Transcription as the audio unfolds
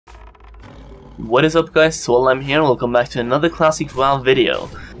What is up guys, Soul here, welcome back to another classic WoW video.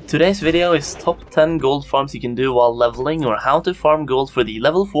 Today's video is top 10 gold farms you can do while leveling, or how to farm gold for the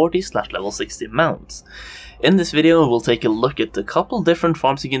level 40/level 60 mounts. In this video we'll take a look at a couple different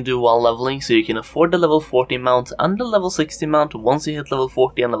farms you can do while leveling so you can afford the level 40 mount and the level 60 mount once you hit level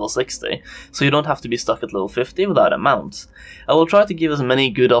 40 and level 60, so you don't have to be stuck at level 50 without a mount. I will try to give as many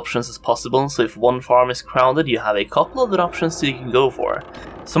good options as possible, so if one farm is crowded you have a couple other options that you can go for.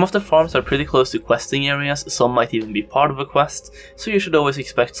 Some of the farms are pretty close to questing areas, some might even be part of a quest, so you should always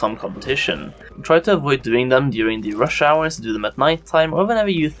expect some competition. Try to avoid doing them during the rush hours, do them at night time or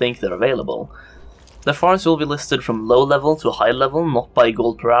whenever you think they're available. The farms will be listed from low level to high level, not by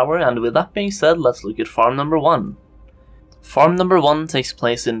gold per hour, and with that being said, let's look at farm number 1. Farm number 1 takes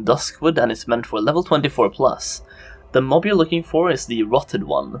place in Duskwood and is meant for level 24+. The mob you're looking for is the Rotted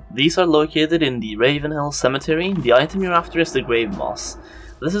One. These are located in the Ravenhill Cemetery. The item you're after is the Grave Moss.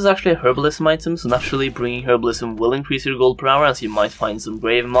 This is actually a herbalism item, so naturally bringing herbalism will increase your gold per hour, as you might find some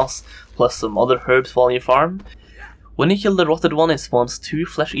Grave Moss plus some other herbs while you farm. When you kill the Rotted One, it spawns 2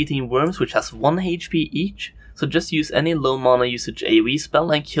 flesh-eating worms which has 1 HP each, so just use any low mana usage AoE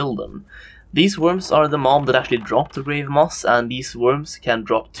spell and kill them. These worms are the mob that actually drop the Grave Moss, and these worms can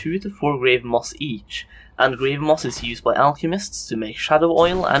drop 2 to 4 Grave Moss each, and Grave Moss is used by alchemists to make Shadow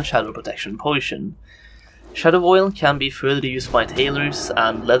Oil and Shadow Protection Potion. Shadow Oil can be further used by tailors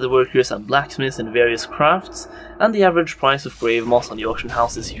and leatherworkers and blacksmiths in various crafts, and the average price of Grave Moss on the auction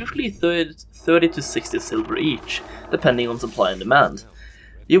house is usually 30 to 60 silver each, depending on supply and demand.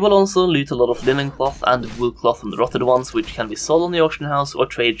 You will also loot a lot of linen cloth and wool cloth from the Rotted Ones, which can be sold on the auction house or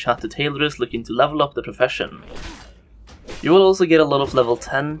trade chat to tailors looking to level up the profession. You will also get a lot of level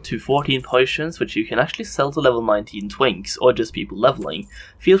 10 to 14 potions, which you can actually sell to level 19 twinks, or just people leveling.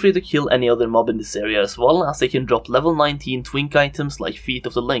 Feel free to kill any other mob in this area as well, as they can drop level 19 twink items like Feet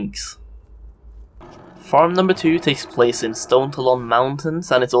of the Lynx. Farm number 2 takes place in Stone Talon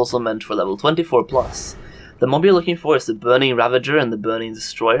Mountains, and it's also meant for level 24+. The mob you're looking for is the Burning Ravager and the Burning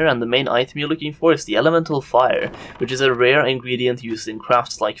Destroyer, and the main item you're looking for is the Elemental Fire, which is a rare ingredient used in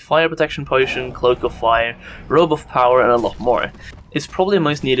crafts like Fire Protection Potion, Cloak of Fire, Robe of Power and a lot more. It's probably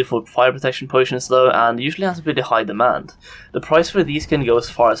most needed for Fire Protection Potions though, and usually has a pretty high demand. The price for these can go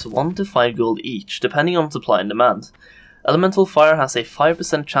as far as 1 to 5 gold each, depending on supply and demand. Elemental Fire has a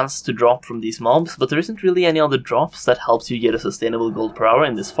 5% chance to drop from these mobs, but there isn't really any other drops that helps you get a sustainable gold per hour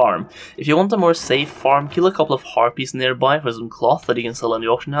in this farm. If you want a more safe farm, kill a couple of harpies nearby for some cloth that you can sell on the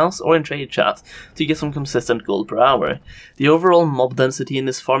auction house or in trade chat to get some consistent gold per hour. The overall mob density in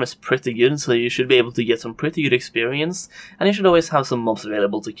this farm is pretty good, so you should be able to get some pretty good experience, and you should always have some mobs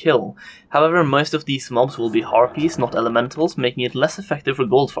available to kill. However, most of these mobs will be harpies, not elementals, making it less effective for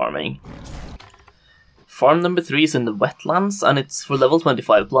gold farming. Farm number 3 is in the Wetlands, and it's for level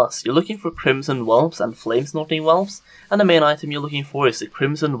 25+. You're looking for Crimson Whelps and Flame Snorting Whelps, and the main item you're looking for is the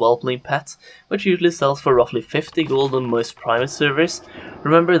Crimson Whelpling Pet, which usually sells for roughly 50 gold on most private servers.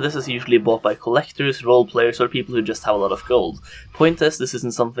 Remember, this is usually bought by collectors, role players, or people who just have a lot of gold. Point is, this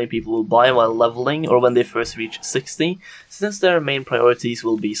isn't something people will buy while leveling or when they first reach 60, since their main priorities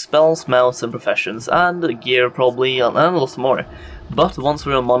will be spells, mounts, and professions, and gear probably, and a lot more. But once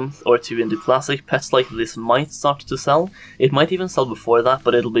we're a month or 2 into Classic, pets like this might start to sell. It might even sell before that,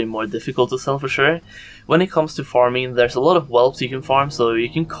 but it'll be more difficult to sell for sure. When it comes to farming, there's a lot of whelps you can farm, so you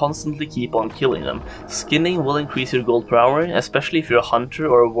can constantly keep on killing them. Skinning will increase your gold per hour, especially if you're a hunter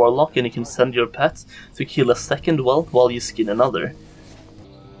or a warlock and you can send your pet to kill a second whelp while you skin another.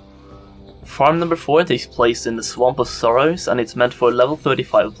 Farm number 4 takes place in the Swamp of Sorrows, and it's meant for level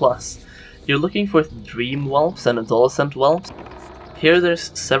 35+. You're looking for Dream Whelps and Adolescent Whelps. Here there's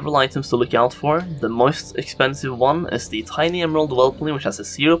several items to look out for. The most expensive one is the Tiny Emerald Whelpling, which has a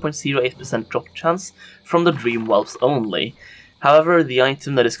 0.08% drop chance from the Dream Whelps only. However, the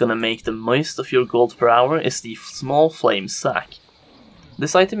item that is going to make the most of your gold per hour is the Small Flame Sack.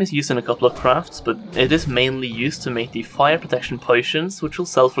 This item is used in a couple of crafts, but it is mainly used to make the Fire Protection Potions, which will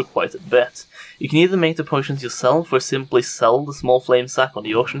sell for quite a bit. You can either make the potions yourself or simply sell the Small Flame Sack on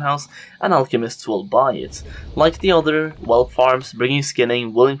the auction house, and alchemists will buy it. Like the other whelp farms, bringing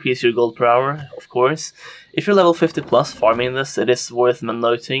skinning will increase your gold per hour, of course. If you're level 50+ farming this, it is worth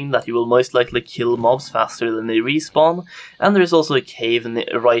noting that you will most likely kill mobs faster than they respawn, and there is also a cave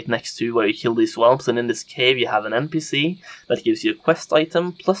right next to where you kill these whelps, and in this cave you have an NPC that gives you a quest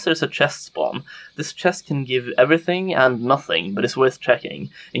item, plus there's a chest spawn. This chest can give everything and nothing, but it's worth checking,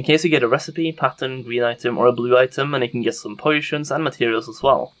 in case you get a recipe, pattern, green item or a blue item, and you can get some potions and materials as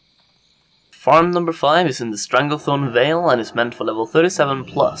well. Farm number 5 is in the Stranglethorn Vale and is meant for level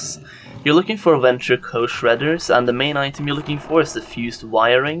 37+. You're looking for Venture Co shredders, and the main item you're looking for is the fused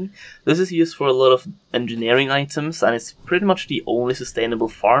wiring. This is used for a lot of engineering items, and it's pretty much the only sustainable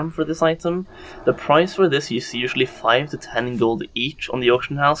farm for this item. The price for this is usually 5 to 10 gold each on the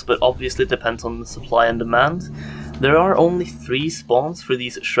auction house, but obviously it depends on the supply and demand. There are only 3 spawns for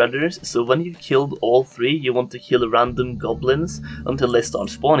these shredders, so when you've killed all 3, you want to kill random goblins until they start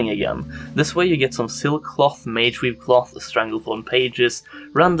spawning again. This way you get some silk cloth, mage weave cloth, stranglethorn pages,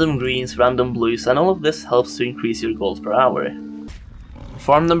 random greens, random blues, and all of this helps to increase your gold per hour.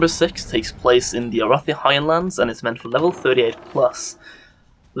 Farm number 6 takes place in the Arathi Highlands and is meant for level 38+.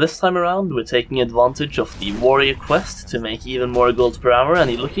 This time around we're taking advantage of the warrior quest to make even more gold per hour,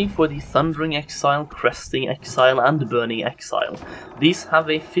 and you're looking for the Thundering Exile, Cresting Exile and Burning Exile. These have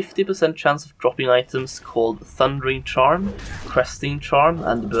a 50% chance of dropping items called Thundering Charm, Cresting Charm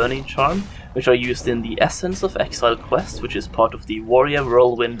and Burning Charm, which are used in the Essence of Exile quest, which is part of the Warrior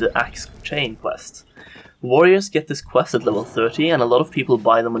Whirlwind Axe Chain quest. Warriors get this quest at level 30, and a lot of people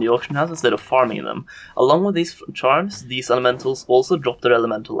buy them on the auction house instead of farming them. Along with these charms, these elementals also drop their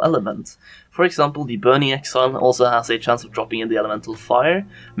elemental element. For example, the Burning Exile also has a chance of dropping in the elemental fire,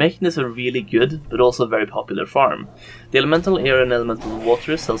 making this a really good, but also very popular farm. The elemental air and elemental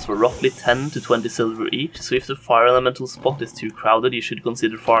water sells for roughly 10 to 20 silver each, so if the fire elemental spot is too crowded, you should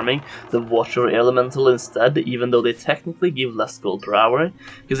consider farming the water or air elemental instead, even though they technically give less gold per hour,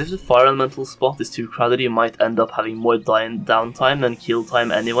 because if the fire elemental spot is too crowded, you might end up having more downtime than kill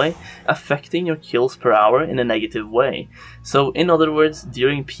time anyway, affecting your kills per hour in a negative way. So in other words,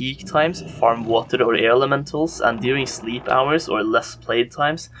 during peak times, farm water or air elementals, and during sleep hours or less played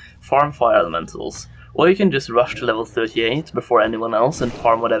times, farm fire elementals. Or you can just rush to level 38 before anyone else and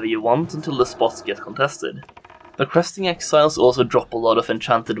farm whatever you want until the spots get contested. The Cresting Exiles also drop a lot of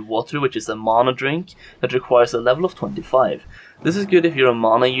enchanted water, which is a mana drink that requires a level of 25. This is good if you're a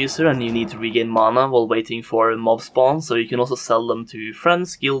mana user and you need to regain mana while waiting for mob spawns, so you can also sell them to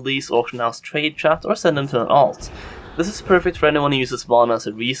friends, guildies, auction house, trade chat, or send them to an alt. This is perfect for anyone who uses mana as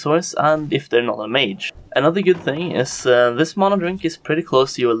a resource, and if they're not a mage. Another good thing is this mana drink is pretty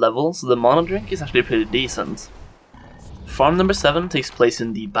close to your level, so the mana drink is actually pretty decent. Farm number 7 takes place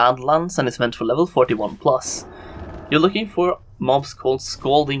in the Badlands and is meant for level 41+. You're looking for mobs called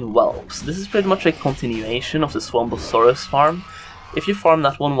Scalding Whelps. This is pretty much a continuation of the Swamp of Sorrows farm. If you farm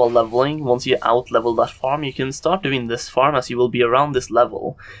that one while leveling, once you out-level that farm, you can start doing this farm as you will be around this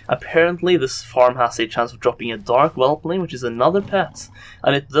level. Apparently this farm has a chance of dropping a Dark Whelpling, which is another pet,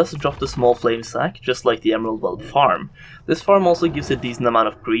 and it does drop the small flame sack, just like the Emerald Whelp farm. This farm also gives a decent amount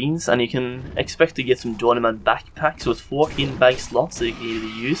of greens, and you can expect to get some Journeyman backpacks with 14 bag slots that you can either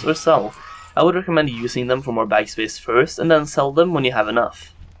use or sell. I would recommend using them for more bag space first, and then sell them when you have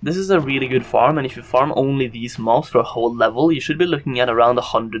enough. This is a really good farm, and if you farm only these mobs for a whole level, you should be looking at around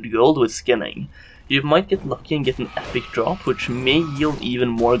 100 gold with skinning. You might get lucky and get an epic drop, which may yield even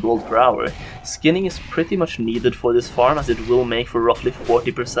more gold per hour. Skinning is pretty much needed for this farm, as it will make for roughly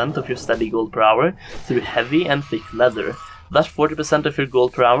 40% of your steady gold per hour through heavy and thick leather. That 40% of your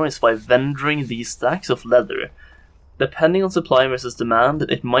gold per hour is by vendoring these stacks of leather. Depending on supply versus demand,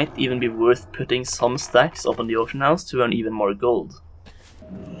 it might even be worth putting some stacks up on the auction house to earn even more gold.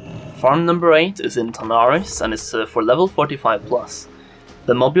 Farm number 8 is in Tanaris and is for level 45+.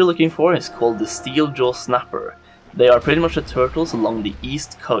 The mob you're looking for is called the Steeljaw Snapper. They are pretty much the turtles along the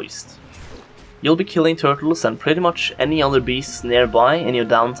east coast. You'll be killing turtles and pretty much any other beasts nearby in your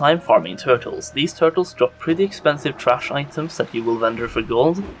downtime farming turtles. These turtles drop pretty expensive trash items that you will vendor for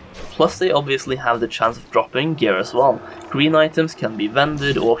gold, plus they obviously have the chance of dropping gear as well. Green items can be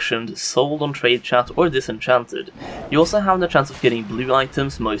vended, auctioned, sold on trade chat, or disenchanted. You also have the chance of getting blue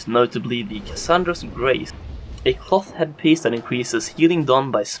items, most notably the Cassandra's Grace, a cloth headpiece that increases healing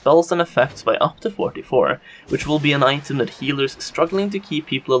done by spells and effects by up to 44, which will be an item that healers struggling to keep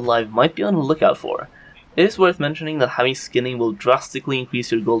people alive might be on the lookout for. It is worth mentioning that having skinning will drastically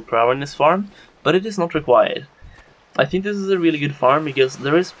increase your gold per hour in this farm, but it is not required. I think this is a really good farm because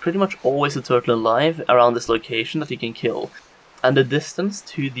there is pretty much always a turtle alive around this location that you can kill, and the distance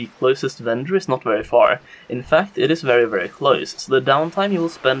to the closest vendor is not very far. In fact, it is very close, so the downtime you will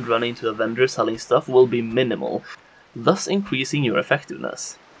spend running to a vendor selling stuff will be minimal, thus increasing your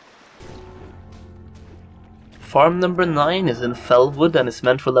effectiveness. Farm number 9 is in Fellwood and is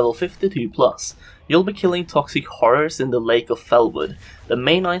meant for level 52+. You'll be killing toxic horrors in the Lake of Fellwood. The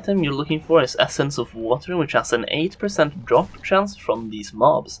main item you're looking for is Essence of Water, which has an 8% drop chance from these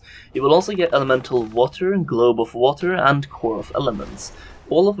mobs. You will also get Elemental Water, Globe of Water, and Core of Elements,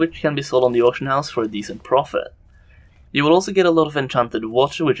 all of which can be sold on the auction house for a decent profit. You will also get a lot of Enchanted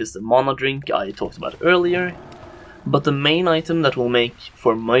Water, which is the mana drink I talked about earlier. But the main item that will make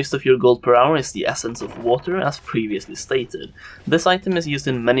for most of your gold per hour is the Essence of Water, as previously stated. This item is used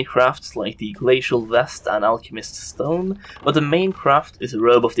in many crafts like the Glacial Vest and Alchemist's Stone, but the main craft is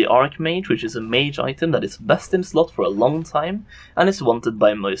Robe of the Archmage, which is a mage item that is best in slot for a long time and is wanted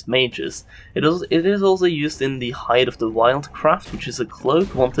by most mages. It is also used in the Hide of the Wild craft, which is a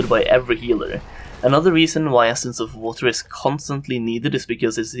cloak wanted by every healer. Another reason why Essence of Water is constantly needed is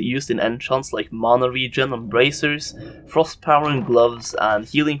because it's used in enchants like Mana Regen on Bracers, Frost Power in Gloves, and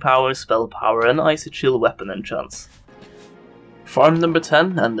Healing Power, Spell Power, and Icy Chill weapon enchants. Farm number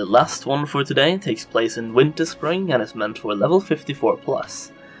 10, and the last one for today, takes place in Winterspring and is meant for level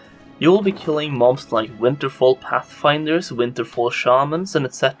 54+. You will be killing mobs like Winterfall Pathfinders, Winterfall Shamans, and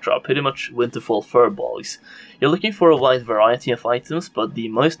etc., pretty much Winterfall Furbolgs. You're looking for a wide variety of items, but the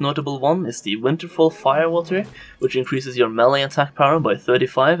most notable one is the Winterfall Firewater, which increases your melee attack power by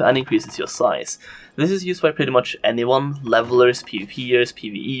 35 and increases your size. This is used by pretty much anyone, levelers, PvPers,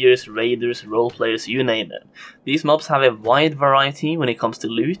 PvEers, raiders, roleplayers, you name it. These mobs have a wide variety when it comes to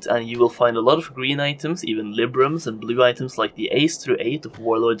loot, and you will find a lot of green items, even Librams, and blue items like the Ace through 8 of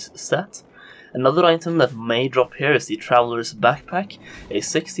Warlord's set. Another item that may drop here is the Traveler's Backpack, a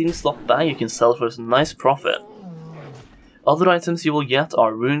 16 slot bag you can sell for some nice profit. Other items you will get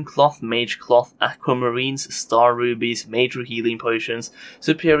are Rune Cloth, Mage Cloth, Aquamarines, Star Rubies, Major Healing Potions,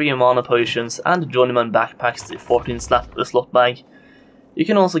 Superior Mana Potions, and Journeyman Backpacks, the 14 slot bag. You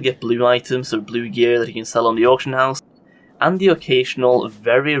can also get blue items or blue gear that you can sell on the auction house, and the occasional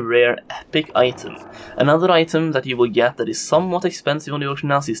very rare epic item. Another item that you will get that is somewhat expensive on the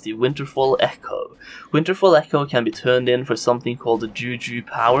auction house is the Winterfall Echo. Winterfall Echo can be turned in for something called the Juju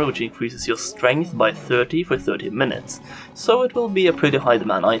Power, which increases your strength by 30 for 30 minutes, so it will be a pretty high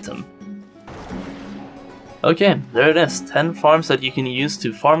demand item. Okay, there it is, 10 farms that you can use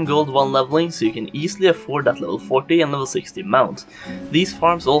to farm gold while leveling, so you can easily afford that level 40 and level 60 mount. These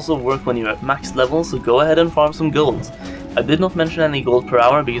farms also work when you're at max level, so go ahead and farm some gold. I did not mention any gold per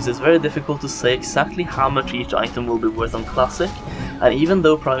hour because it's very difficult to say exactly how much each item will be worth on Classic, and even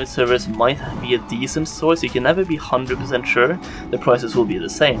though private servers might be a decent source, you can never be 100% sure the prices will be the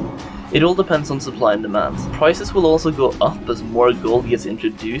same. It all depends on supply and demand. Prices will also go up as more gold gets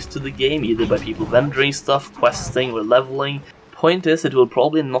introduced to the game, either by people vendoring stuff, questing, or leveling. Point is, it will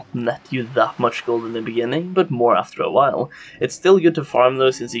probably not net you that much gold in the beginning, but more after a while. It's still good to farm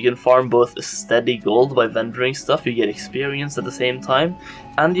though, since you can farm both steady gold by vendoring stuff, you get experience at the same time,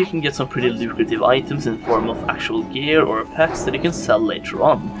 and you can get some pretty lucrative items in form of actual gear or pets that you can sell later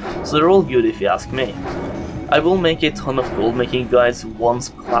on. So they're all good if you ask me. I will make a ton of gold making guides once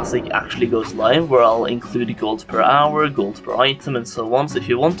Classic actually goes live, where I'll include gold per hour, gold per item, and so on, so if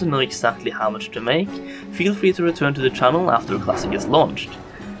you want to know exactly how much to make, feel free to return to the channel after Classic is launched.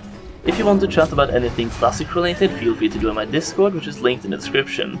 If you want to chat about anything Classic related, feel free to join my Discord, which is linked in the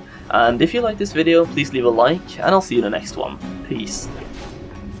description. And if you like this video, please leave a like, and I'll see you in the next one. Peace.